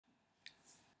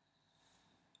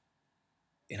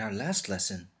In our last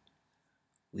lesson,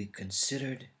 we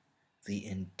considered the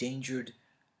endangered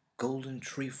golden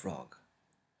tree frog,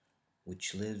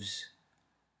 which lives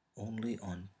only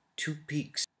on two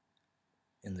peaks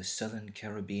in the southern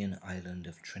Caribbean island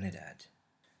of Trinidad.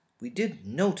 We did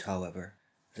note, however,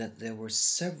 that there were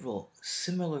several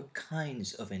similar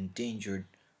kinds of endangered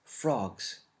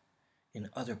frogs in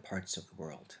other parts of the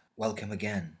world. Welcome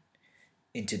again.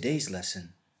 In today's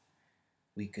lesson,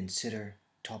 we consider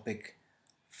topic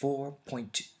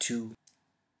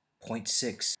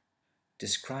 4.2.6.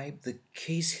 Describe the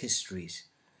case histories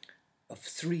of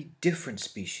three different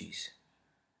species,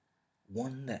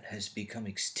 one that has become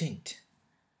extinct,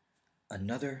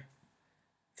 another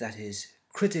that is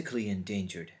critically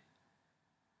endangered,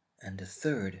 and a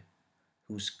third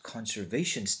whose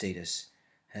conservation status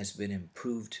has been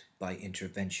improved by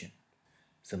intervention.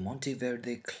 The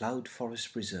Monteverde Cloud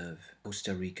Forest Preserve,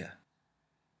 Costa Rica.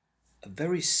 A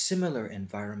very similar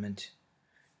environment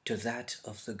to that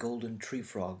of the golden tree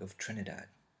frog of Trinidad.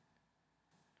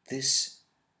 This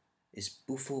is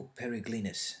Bufo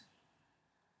peregrinus,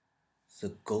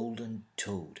 the golden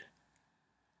toad.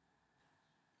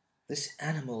 This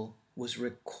animal was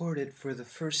recorded for the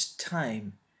first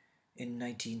time in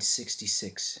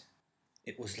 1966.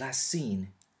 It was last seen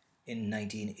in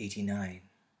 1989.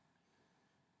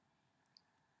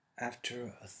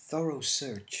 After a thorough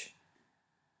search,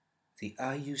 the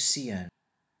IUCN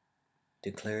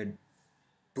declared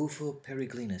Bufo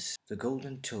peregrinus, the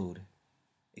golden toad,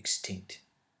 extinct.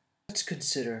 Let's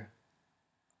consider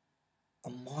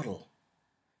a model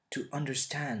to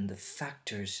understand the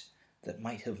factors that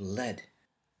might have led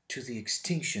to the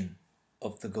extinction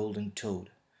of the golden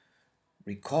toad,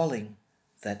 recalling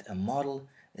that a model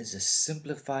is a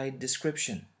simplified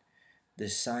description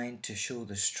designed to show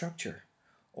the structure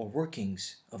or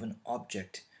workings of an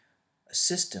object, a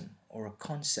system, or a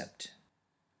concept.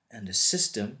 And a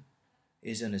system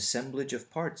is an assemblage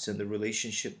of parts and the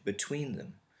relationship between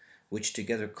them, which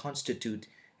together constitute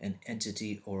an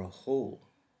entity or a whole.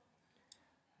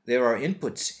 There are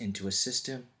inputs into a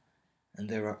system and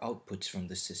there are outputs from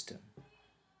the system.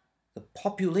 The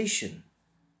population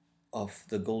of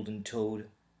the golden toad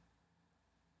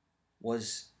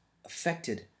was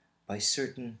affected by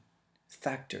certain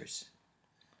factors.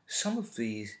 Some of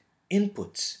these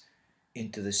inputs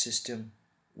into the system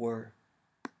were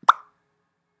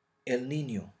El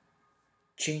Niño,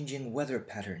 changing weather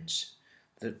patterns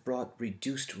that brought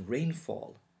reduced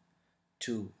rainfall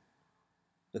to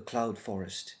the cloud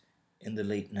forest in the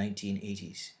late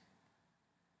 1980s.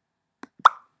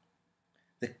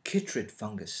 The chytrid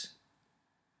fungus,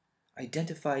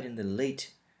 identified in the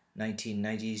late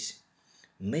 1990s,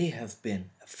 may have been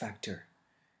a factor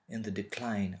in the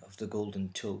decline of the golden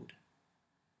toad.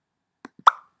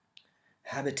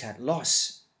 Habitat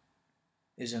loss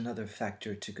is another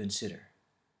factor to consider.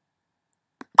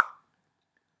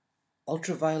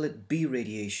 Ultraviolet B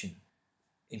radiation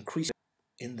increased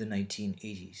in the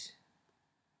 1980s.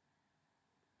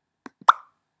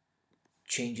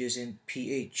 Changes in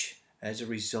pH as a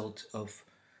result of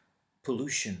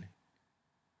pollution.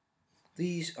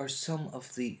 These are some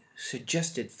of the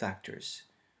suggested factors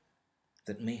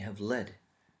that may have led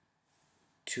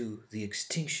to the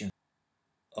extinction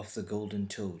of the golden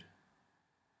toad.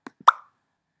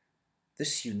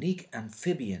 This unique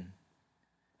amphibian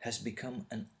has become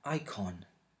an icon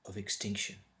of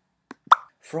extinction.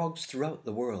 Frogs throughout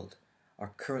the world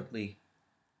are currently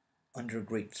under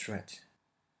great threat.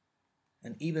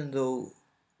 And even though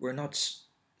we're not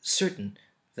certain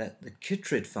that the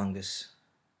chytrid fungus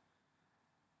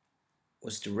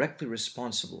was directly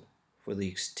responsible for the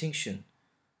extinction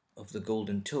of the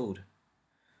golden toad,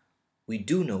 we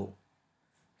do know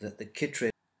that the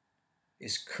chytrid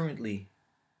is currently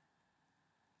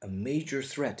a major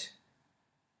threat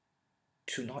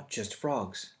to not just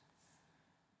frogs,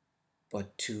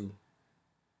 but to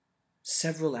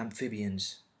several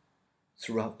amphibians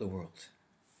throughout the world.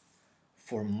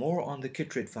 For more on the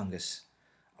chytrid fungus,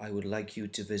 I would like you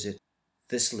to visit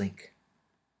this link.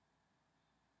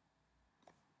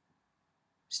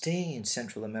 Staying in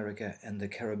Central America and the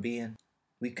Caribbean,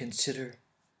 we consider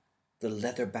the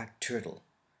leatherback turtle,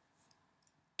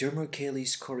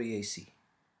 Dermocales coriacea,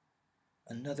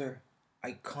 another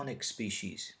iconic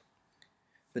species.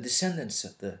 The descendants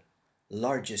of the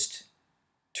largest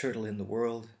turtle in the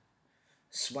world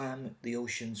swam the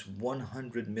oceans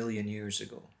 100 million years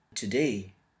ago.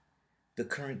 Today, the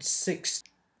current sixth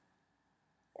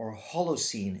or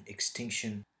Holocene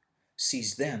extinction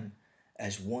sees them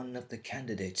as one of the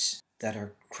candidates that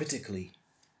are critically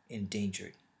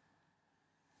endangered.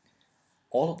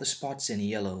 All of the spots in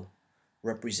yellow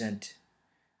represent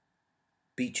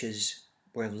beaches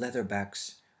where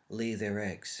leatherbacks lay their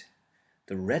eggs.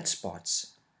 The red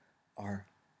spots are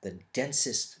the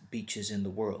densest beaches in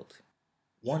the world.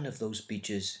 One of those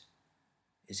beaches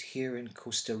is here in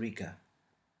Costa Rica,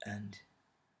 and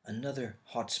another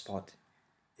hotspot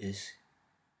is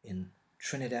in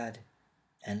Trinidad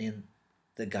and in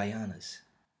the Guyanas.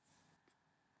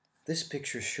 This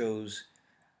picture shows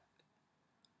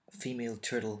a female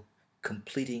turtle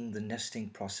completing the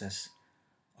nesting process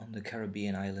on the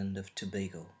Caribbean island of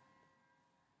Tobago.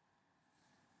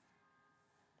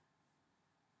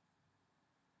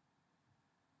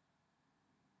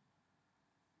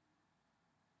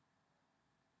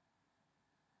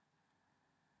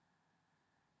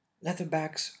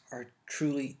 Leatherbacks are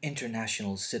truly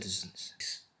international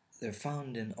citizens. They're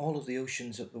found in all of the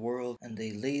oceans of the world, and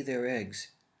they lay their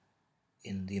eggs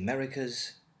in the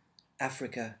Americas,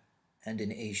 Africa, and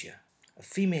in Asia. A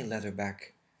female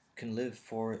leatherback can live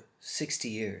for 60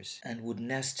 years and would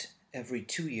nest every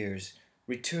 2 years,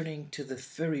 returning to the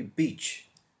very beach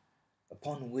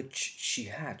upon which she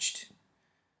hatched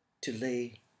to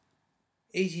lay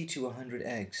 80 to 100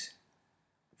 eggs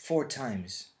 4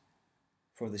 times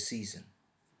for the season.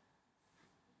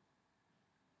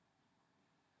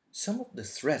 Some of the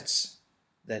threats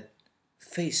that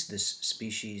face this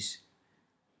species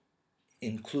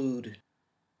include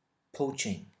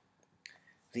poaching.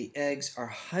 The eggs are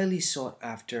highly sought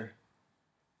after,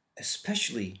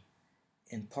 especially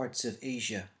in parts of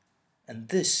Asia, and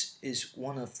this is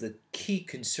one of the key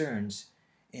concerns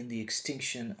in the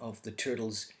extinction of the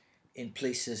turtles in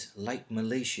places like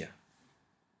Malaysia.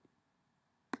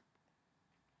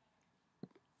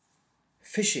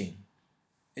 Fishing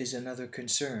is another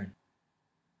concern,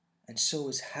 and so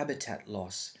is habitat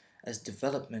loss as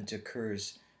development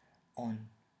occurs on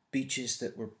beaches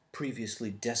that were previously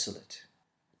desolate.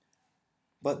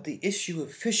 But the issue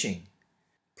of fishing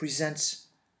presents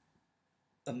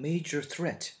a major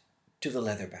threat to the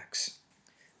leatherbacks.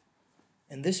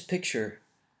 In this picture,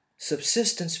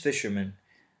 subsistence fishermen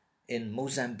in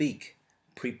Mozambique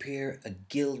prepare a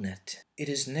gill net. It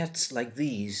is nets like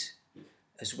these,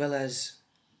 as well as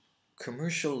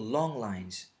commercial long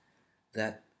lines,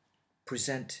 that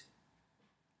present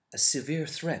a severe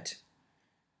threat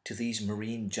to these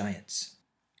marine giants.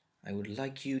 I would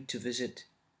like you to visit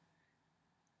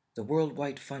the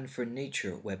Worldwide Fund for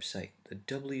Nature website, the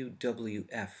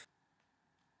WWF,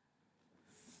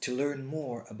 to learn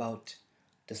more about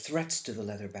the threats to the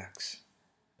leatherbacks.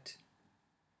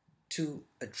 To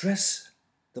address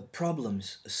the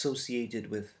problems associated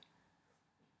with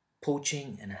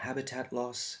poaching and habitat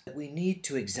loss, we need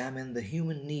to examine the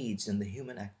human needs and the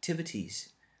human activities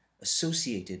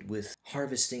associated with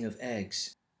harvesting of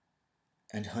eggs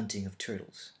and hunting of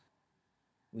turtles.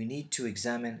 We need to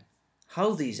examine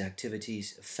how these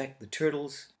activities affect the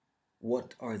turtles,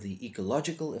 what are the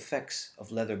ecological effects of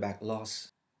leatherback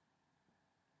loss,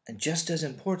 and just as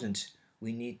important,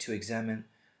 we need to examine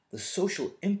the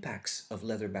social impacts of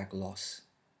leatherback loss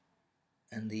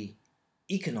and the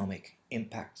economic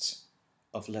impacts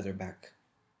of leatherback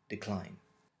decline.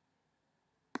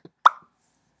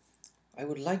 I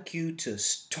would like you to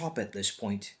stop at this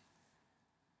point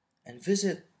and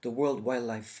visit the World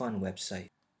Wildlife Fund website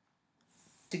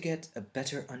to get a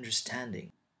better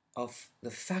understanding of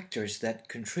the factors that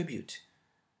contribute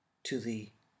to the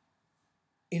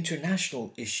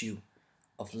international issue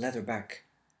of leatherback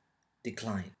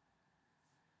decline.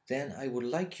 Then I would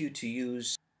like you to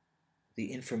use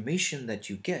the information that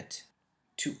you get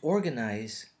to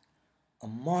organize a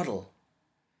model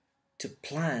to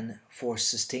plan for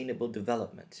sustainable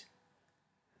development.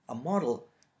 A model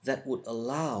that would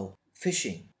allow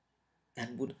fishing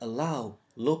and would allow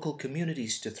local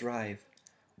communities to thrive,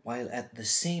 while at the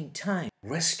same time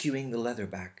rescuing the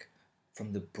leatherback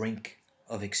from the brink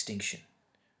of extinction.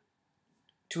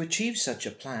 To achieve such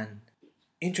a plan,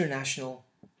 international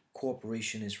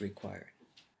cooperation is required.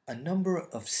 A number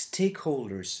of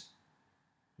stakeholders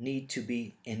need to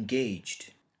be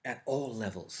engaged at all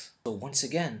levels. So once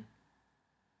again,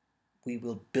 we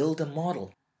will build a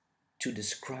model to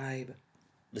describe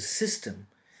the system,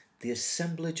 the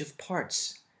assemblage of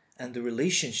parts, and the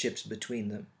relationships between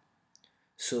them,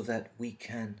 so that we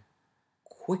can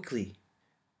quickly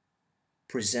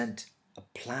present a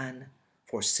plan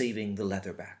for saving the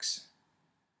leatherbacks.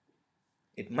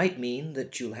 It might mean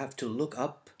that you'll have to look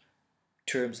up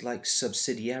terms like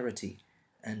subsidiarity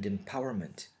and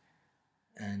empowerment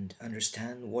and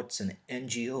understand what's an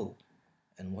NGO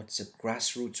and what's a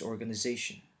grassroots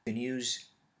organization. You can use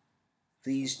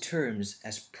these terms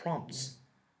as prompts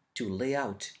to lay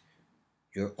out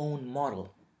your own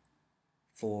model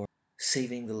for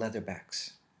saving the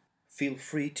leatherbacks. feel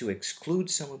free to exclude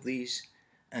some of these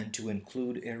and to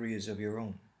include areas of your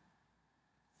own.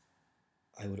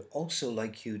 I would also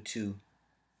like you to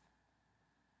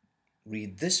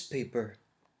read this paper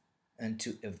and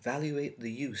to evaluate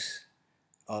the use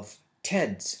of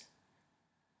TEDs,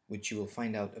 which you will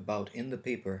find out about in the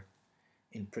paper,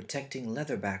 in protecting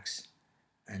leatherbacks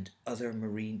and other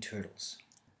marine turtles.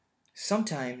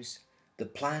 Sometimes the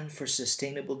plan for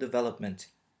sustainable development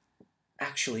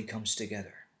actually comes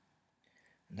together.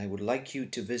 And I would like you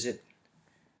to visit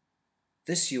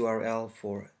this URL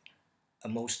for a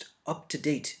most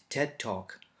up-to-date TED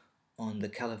Talk on the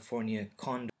California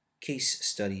Condor case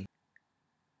study,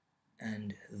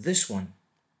 and this one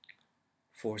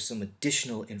for some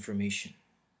additional information.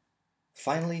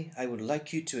 Finally, I would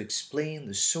like you to explain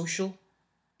the social,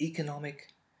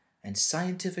 economic, and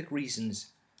scientific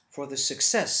reasons for the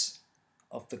success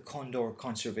of the condor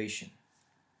conservation.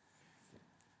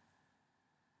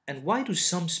 And why do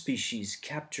some species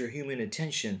capture human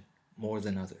attention more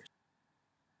than others?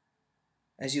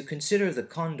 As you consider the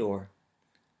condor,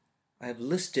 I have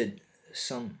listed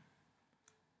some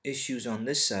issues on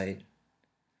this side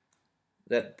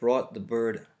that brought the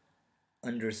bird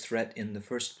under threat in the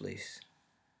first place.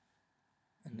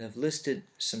 And I've listed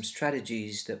some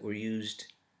strategies that were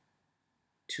used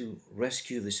to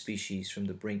rescue the species from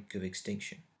the brink of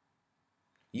extinction.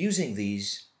 Using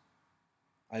these,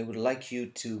 I would like you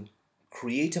to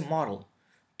create a model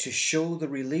to show the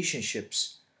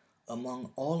relationships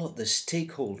among all of the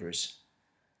stakeholders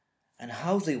and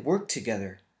how they work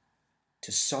together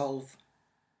to solve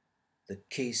the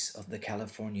case of the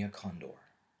California condor.